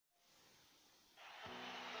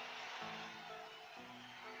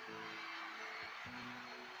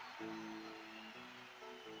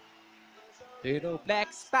Little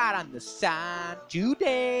black spot on the sun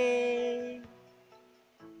today.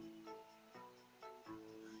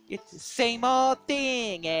 It's the same old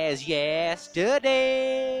thing as yesterday.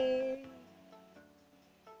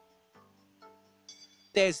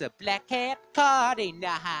 There's a black cat caught in a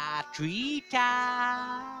high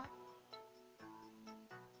treetop.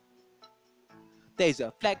 There's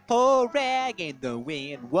a flagpole rag and the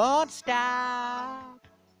wind won't stop.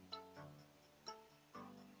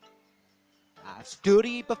 I stood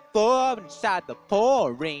here before inside the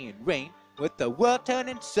pouring rain, with the world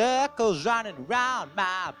turning circles running around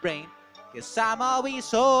my brain. Guess I'm always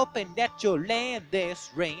hoping that you'll land this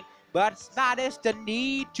rain, but it's my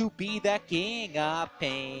destiny to be the king of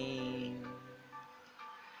pain.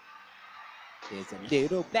 There's a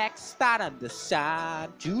little black spot on the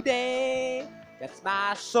sun today. That's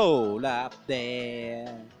my soul up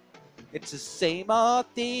there. It's the same old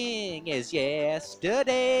thing as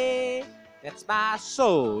yesterday. That's my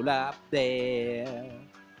soul up there.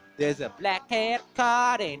 There's a black cat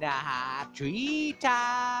caught in a high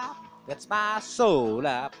treetop. That's my soul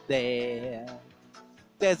up there.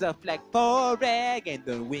 There's a flagpole rag and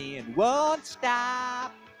the wind won't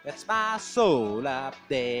stop. That's my soul up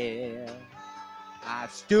there. I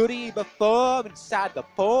stood here before inside the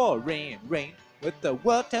pouring rain, with the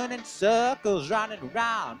world turning circles running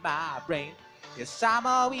around my brain. Yes, I'm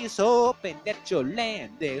always hoping that you'll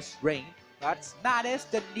land this rain, but it's my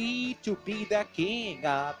destiny to be the king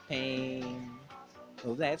of pain.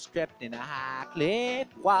 So that's trapped in a high cliff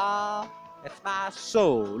wall. That's my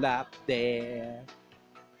soul up there.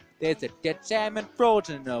 There's a dead salmon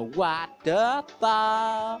frozen in a waterfall.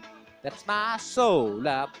 That's my soul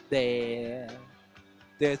up there.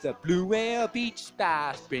 There's a blue whale beach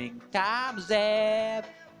by springtime's ebb.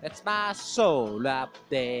 That's my soul up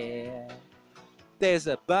there. There's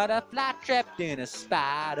a butterfly trapped in a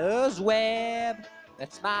spider's web.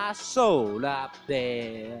 That's my soul up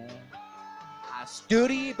there. I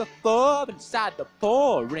stood here before inside the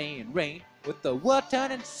pouring rain, with the world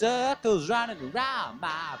turning circles running around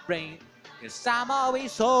my brain. Yes, I'm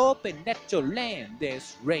always hoping that you'll land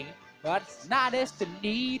this rain, but it's my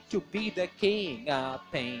destiny to be the king of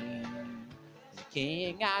pain. The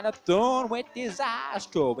king on a throne with his eyes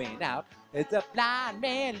strobing out. There's a blind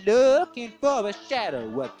man looking for a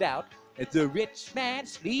shadow of doubt. There's a rich man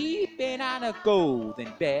sleeping on a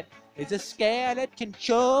golden bed. There's a skeleton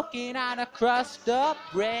choking on a crust of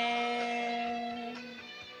bread.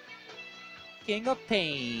 King of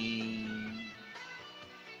pain.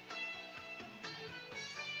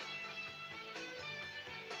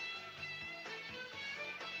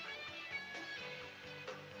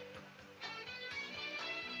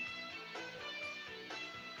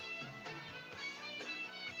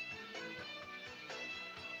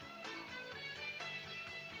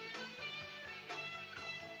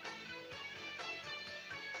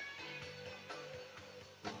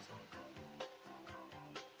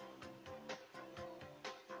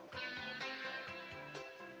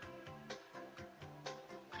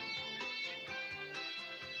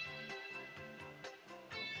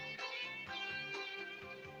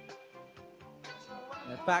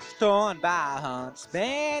 A fox torn by a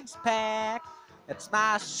huntsman's pack. That's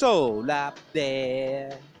my soul up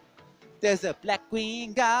there. There's a black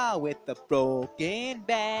queen gull with a broken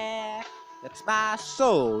back. That's my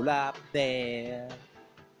soul up there.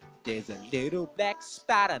 There's a little black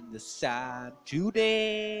spot on the sun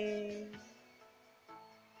today.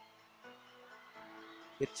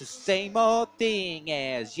 It's the same old thing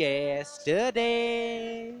as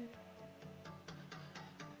yesterday.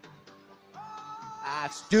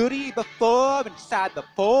 I've stood here before inside the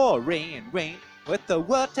pouring rain, with the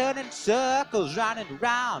world turning circles running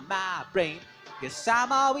around my brain. Guess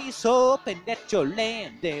I'm always hoping that you'll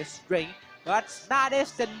land this rain, but it's my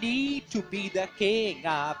destiny to be the king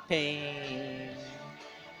of pain.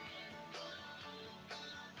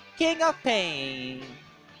 King of pain.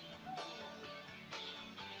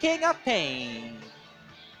 King of pain.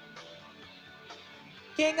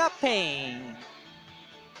 King of pain.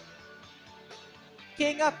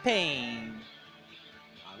 King of pain.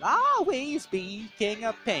 I'll always be king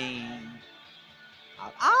of pain.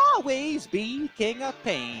 I'll always be king of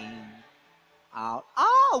pain. I'll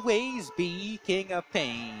always be king of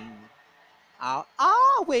pain. I'll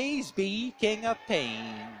always be king of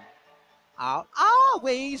pain. I'll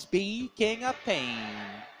always be king of pain.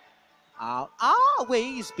 I'll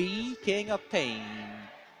always be king of pain.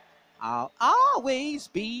 I'll always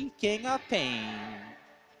be king of pain.